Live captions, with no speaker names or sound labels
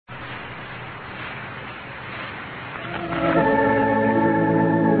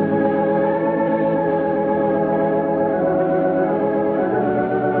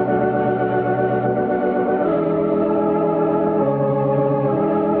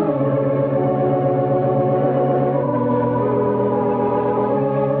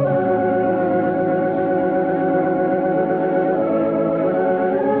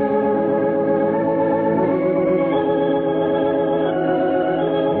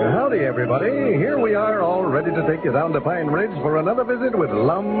Howdy, everybody. Here we are, all ready to take you down to Pine Ridge for another visit with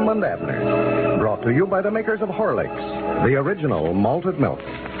Lum and Abner. Brought to you by the makers of Horlicks, the original malted milk.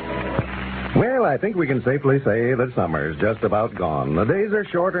 Well, I think we can safely say that summer's just about gone. The days are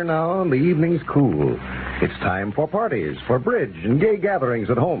shorter now and the evenings cool. It's time for parties, for bridge and gay gatherings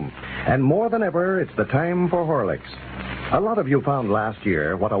at home. And more than ever, it's the time for Horlicks. A lot of you found last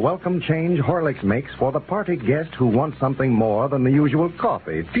year what a welcome change Horlicks makes for the party guest who wants something more than the usual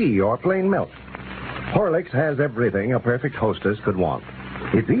coffee, tea, or plain milk. Horlicks has everything a perfect hostess could want.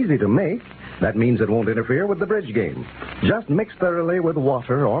 It's easy to make. That means it won't interfere with the bridge game. Just mix thoroughly with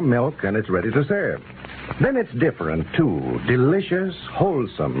water or milk, and it's ready to serve. Then it's different, too. Delicious,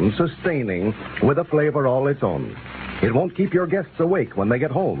 wholesome, sustaining, with a flavor all its own. It won't keep your guests awake when they get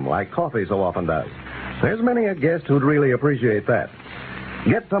home, like coffee so often does. There's many a guest who'd really appreciate that.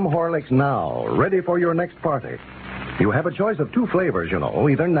 Get some Horlicks now, ready for your next party. You have a choice of two flavors, you know,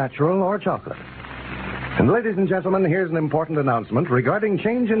 either natural or chocolate. And ladies and gentlemen, here's an important announcement regarding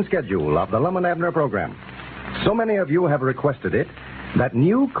change in schedule of the Lum and Abner program. So many of you have requested it that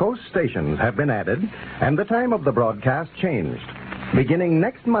new coast stations have been added and the time of the broadcast changed. Beginning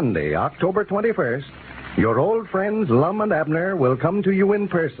next Monday, October 21st, your old friends Lum and Abner will come to you in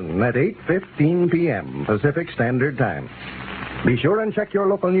person at 8:15 p.m. Pacific Standard Time. Be sure and check your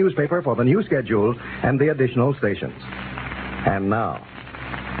local newspaper for the new schedule and the additional stations. And now,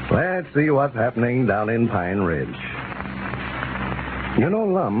 let's see what's happening down in Pine Ridge. You know,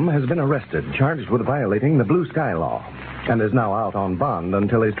 Lum has been arrested, charged with violating the Blue Sky Law, and is now out on bond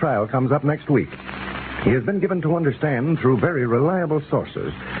until his trial comes up next week. He has been given to understand through very reliable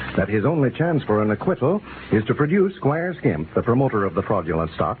sources that his only chance for an acquittal is to produce Squire Skimp, the promoter of the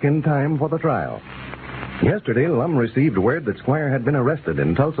fraudulent stock, in time for the trial. Yesterday, Lum received word that Squire had been arrested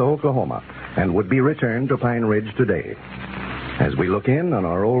in Tulsa, Oklahoma, and would be returned to Pine Ridge today. As we look in on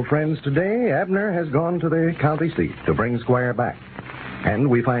our old friends today, Abner has gone to the county seat to bring Squire back. And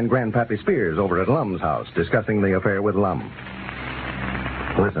we find Grandpappy Spears over at Lum's house discussing the affair with Lum.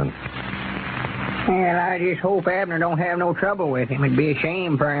 Listen. Well, I just hope Abner don't have no trouble with him. It'd be a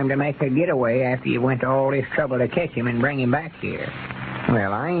shame for him to make a getaway after you went to all this trouble to catch him and bring him back here.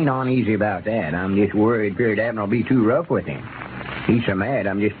 Well, I ain't uneasy about that. I'm just feared Abner will be too rough with him. He's so mad,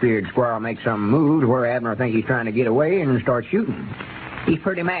 I'm just feared Squire will make some moves where Abner thinks he's trying to get away and start shooting. He's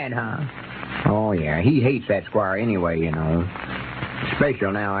pretty mad, huh? Oh, yeah, he hates that Squire anyway, you know.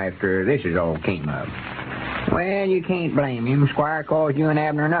 Especially now after this has all came up. Well, you can't blame him. Squire caused you and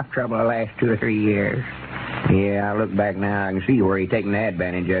Abner enough trouble the last 2 or 3 years. Yeah, I look back now, I can see where he's taken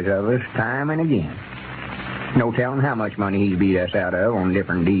advantage of us time and again. No telling how much money he's beat us out of on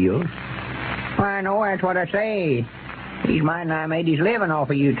different deals. Well, I know, that's what I say. He's might not made his living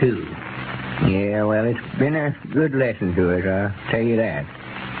off of you two. Yeah, well, it's been a good lesson to us, I'll tell you that.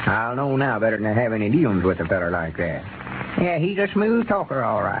 I'll know now better than to have any dealings with a feller like that. Yeah, he's a smooth talker,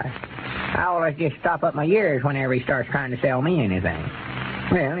 all right. I always just stop up my ears whenever he starts trying to sell me anything.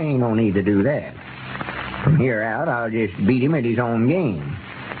 Well, ain't no need to do that. From here out, I'll just beat him at his own game.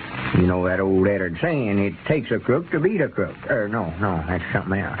 You know that old Eddard saying, it takes a crook to beat a crook. No, that's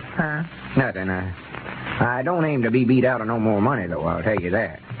something else. Huh? Nothing. I don't aim to be beat out of no more money, though, I'll tell you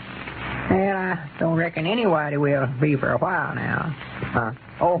that. Well, I don't reckon anybody will be for a while now. Huh?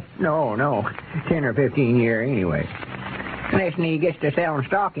 Oh, no. 10 or 15 years anyway. Unless he gets to selling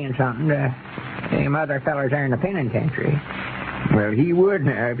stock in something to them other fellers there in the penitentiary. Well, he would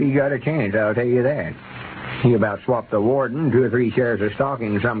now if he got a chance, I'll tell you that. He about swapped the warden 2 or 3 shares of stock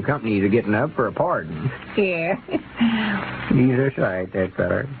in some companies are getting up for a pardon. Yeah. He's a sight, that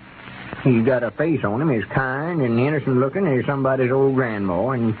feller. He's got a face on him as kind and innocent looking as somebody's old grandma,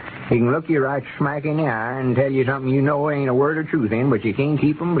 and he can look you right smack in the eye and tell you something you know ain't a word of truth in, but you can't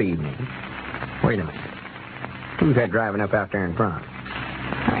keep from believing it. Wait a minute. Who's that driving up out there in front?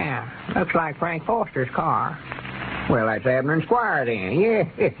 Yeah, looks like Frank Foster's car. Well, that's Abner and Squire then.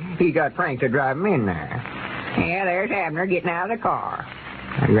 Yeah, he got Frank to drive him in there. Yeah, there's Abner getting out of the car.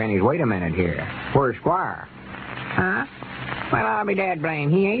 Granny, wait a minute here. Where's Squire? Huh? Well, I'll be dad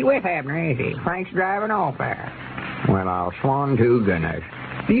blame. He ain't with Abner, is he? Frank's driving off there. Well, I'll swan to goodness.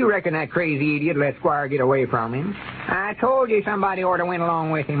 Do you reckon that crazy idiot let Squire get away from him? I told you somebody ought to went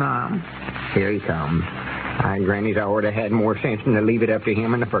along with him, Mom. Here he comes. Granny's I ought to had more sense than to leave it up to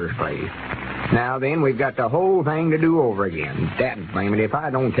him in the first place. Now then, we've got the whole thing to do over again. Dad blame it if I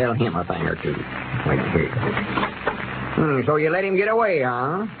don't tell him a thing or two. Wait, here. So you let him get away,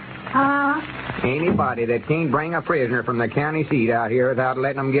 huh? Anybody that can't bring a prisoner from the county seat out here without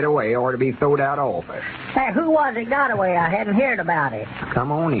letting him get away ought to be thrown out of office. Hey, who was it got away? I hadn't heard about it.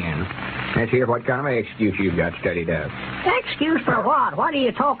 Come on in. Let's hear what kind of excuse you've got studied up. Excuse for what? What are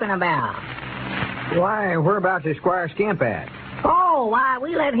you talking about? Why, whereabouts is Squire Skimp at? Oh, why,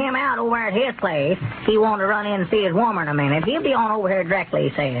 we let him out over at his place. He wanted to run in and see his woman a minute. He'll be on over here directly,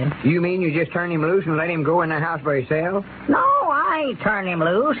 he said. You mean you just turned him loose and let him go in the house by himself? No, I ain't turned him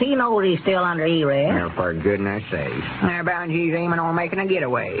loose. He knows he's still under arrest. Well, for goodness sakes. Now, bound he's aiming on making a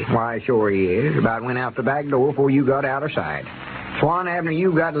getaway. Why, sure he is. About went out the back door before you got out of sight. Swan Abner,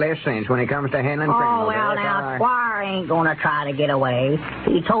 you got less sense when it comes to handling criminals. Oh, well, now, Squire ain't going to try to get away.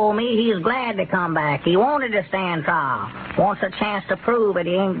 He told me he's glad to come back. He wanted to stand trial. Wants a chance to prove that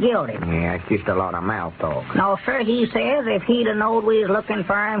he ain't guilty. Yeah, it's just a lot of mouth talk. No, sir, he says if he'd have known we was looking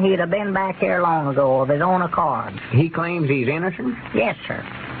for him, he'd have been back here long ago of his own accord. He claims he's innocent? Yes, sir.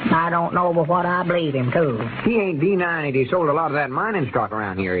 I don't know but what I believe him, too. He ain't denying it. He sold a lot of that mining stock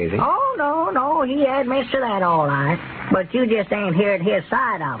around here, is he? Oh, no, he admits to that all right. But you just ain't heard his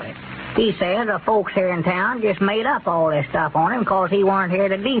side of it. He says the folks here in town just made up all this stuff on him because he weren't here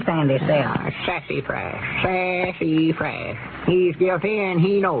to defend himself. Sassy fresh. He's guilty and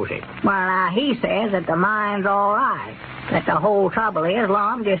he knows it. Well, he says that the mine's all right. That the whole trouble is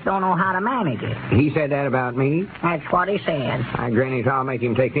Lum just don't know how to manage it. He said that about me? That's what he said. Granny's, I'll make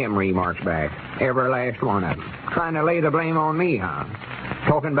him take them remarks back. Every last one of them. Trying to lay the blame on me, huh?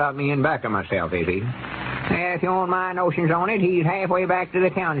 Talking about me in back of myself, is he? If you want my notions on it, he's halfway back to the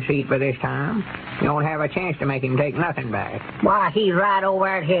county seat by this time. You don't have a chance to make him take nothing back. Why, he's right over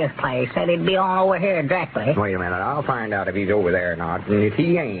at his place. Said he'd be on over here directly. Wait a minute. I'll find out if he's over there or not. And if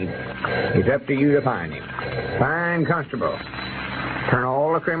he ain't, it's up to you to find him. Find constable. Turn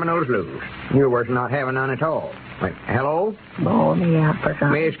all the criminals loose. You're worse than not having none at all. Wait, hello? Blow me out for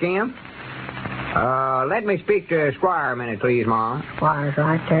something. Miss Kim? Let me speak to Squire a minute, please, Ma. Squire's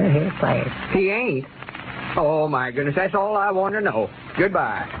right there at his place. He ain't? Oh, my goodness, that's all I want to know.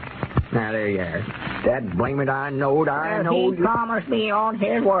 Goodbye. Now, there you are. That blame it, I knowed. He promised me on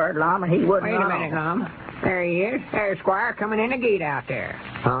his word, Lum, and he wouldn't. Wait a minute, Lum. There he is. There's Squire coming in the gate out there.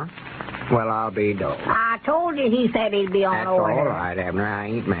 Huh? Well, I'll be dog. I told you he said he'd be on over here. That's all right, Abner. I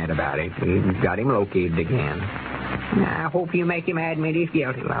ain't mad about it. We've got him located again. I hope you make him admit he's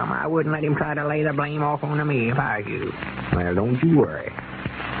guilty, Lum. I wouldn't let him try to lay the blame off on me if I was you. Well, don't you worry.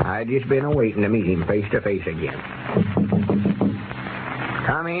 I just been awaiting to meet him face to face again.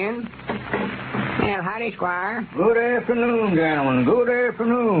 Come in. Well, howdy, Squire. Good afternoon, gentlemen. Good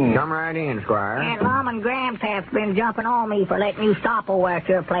afternoon. Come right in, Squire. And Lum and Gramps have been jumping on me for letting you stop over at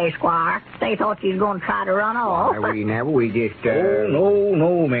your place, Squire. They thought you was going to try to run off. Why, we just, Oh,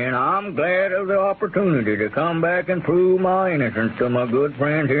 no, man. I'm glad of the opportunity to come back and prove my innocence to my good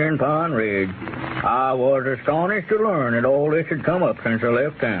friends here in Pine Ridge. I was astonished to learn that all this had come up since I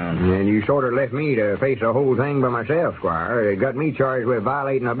left town. And you sort of left me to face the whole thing by myself, Squire. It got me charged with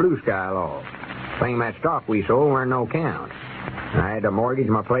violating the blue sky law. Saying that stock we sold weren't no count. I had to mortgage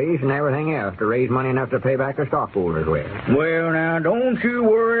my place and everything else to raise money enough to pay back the stockholders with. Well, now, don't you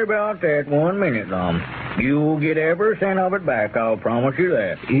worry about that 1 minute, Lum. You'll get every cent of it back, I'll promise you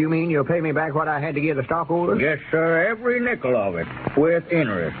that. You mean you'll pay me back what I had to give the stockholders? Yes, sir, every nickel of it, with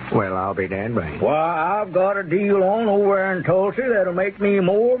interest. Well, I'll be damned blamed. Why, I've got a deal on over there in Tulsa that'll make me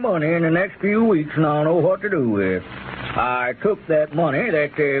more money in the next few weeks than I'll know what to do with. I took that money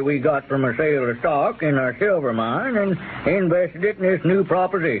that we got from a sale of stock in our silver mine and invested it in this new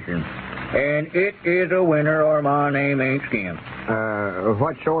proposition. And it is a winner or my name ain't Skimp.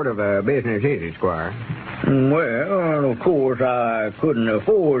 What sort of a business is it, Squire? Well, of course, I couldn't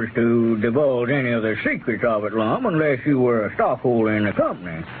afford to divulge any of the secrets of it, Lum, unless you were a stockholder in the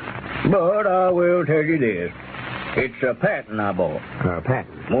company. But I will tell you this. It's a patent I bought. A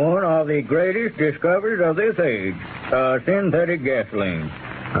patent? One of the greatest discoveries of this age. Synthetic gasoline.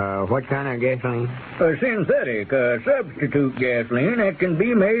 What kind of gasoline? Synthetic, substitute gasoline that can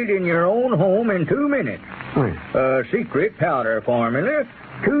be made in your own home in 2 minutes. A secret powder formula,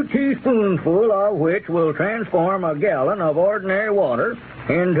 2 teaspoonsful of which will transform a gallon of ordinary water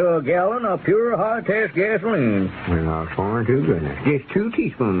into a gallon of pure high-test gasoline. Well, I'll sworn to goodness. Just 2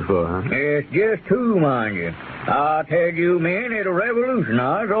 teaspoonsful, huh? It's just 2, mind you. I tell you, men, it'll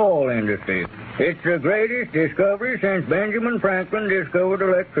revolutionize all industries. It's the greatest discovery since Benjamin Franklin discovered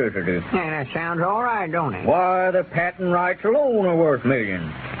electricity. Yeah, that sounds all right, don't it? Why, the patent rights alone are worth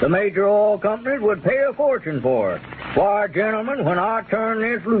millions. The major oil companies would pay a fortune for it. Why, gentlemen, when I turn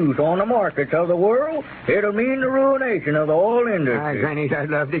this loose on the markets of the world, it'll mean the ruination of the oil industry. Granny, I'd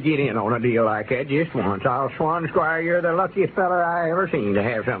love to get in on a deal like that just once. I'll swan, Squire, you're the luckiest feller I ever seen to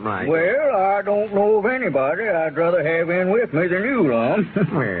have something like that. Well, I don't know of anybody I'd rather have in with me than you, Lum.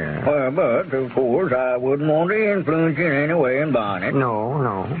 Well, but to of course, I wouldn't want to influence you in any way in buying it. No.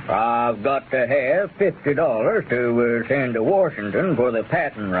 I've got to have $50 to send to Washington for the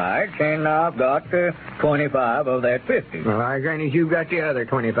patent rights, and I've got 25 of that 50. Well, I granted you've got the other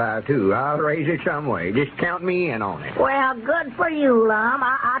 25, too. I'll raise it some way. Just count me in on it. Well, good for you, Lum.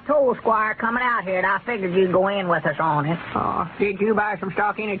 I told Squire coming out here that I figured you'd go in with us on it. Oh, did you buy some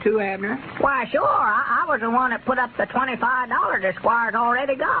stock in it, too, Abner? Why, sure. I was the one that put up the $25 that Squire's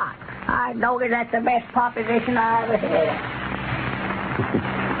already got. I noted that's the best proposition I ever had.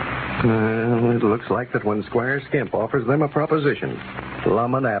 Well, it looks like that when Squire Skimp offers them a proposition,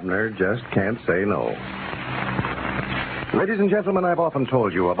 Lum and Abner just can't say no. Ladies and gentlemen, I've often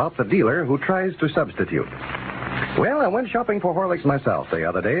told you about the dealer who tries to substitute. Well, I went shopping for Horlicks myself the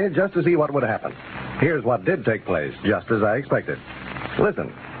other day just to see what would happen. Here's what did take place, just as I expected.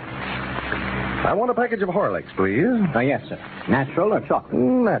 Listen. I want a package of Horlicks, please. Yes, sir. Natural or chocolate?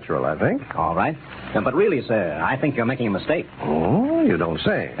 Natural, I think. All right. But really, sir, I think you're making a mistake. Oh, you don't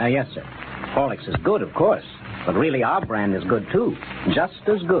say. Yes, sir. Horlicks is good, of course. But really, our brand is good, too. Just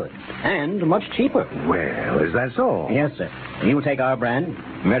as good. And much cheaper. Well, is that so? Yes, sir. You take our brand,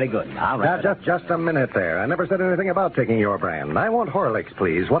 very good. I'll wrap it up. Just a minute there. I never said anything about taking your brand. I want Horlicks,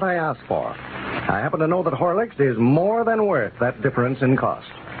 please, what I asked for. I happen to know that Horlicks is more than worth that difference in cost.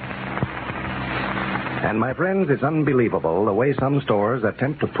 And, my friends, it's unbelievable the way some stores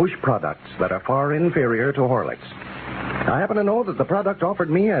attempt to push products that are far inferior to Horlicks. I happen to know that the product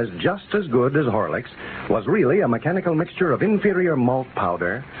offered me as just as good as Horlicks was really a mechanical mixture of inferior malt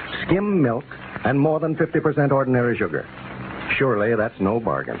powder, skim milk, and more than 50% ordinary sugar. Surely that's no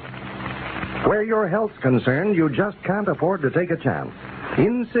bargain. Where your health's concerned, you just can't afford to take a chance.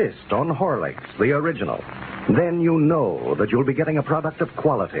 Insist on Horlicks, the original. Then you know that you'll be getting a product of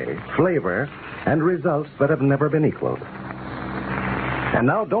quality, flavor, and results that have never been equaled. And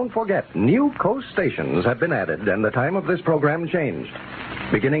now, don't forget, new coast stations have been added, and the time of this program changed.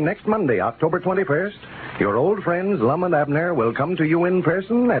 Beginning next Monday, October 21st, your old friends Lum and Abner will come to you in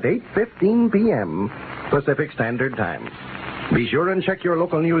person at 8:15 p.m. Pacific Standard Time. Be sure and check your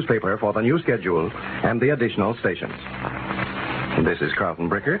local newspaper for the new schedule and the additional stations. This is Carlton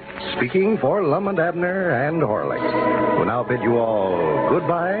Brickert, speaking for Lum and Abner and Horlicks, who now bid you all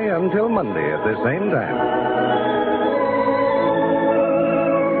goodbye until Monday at this same time.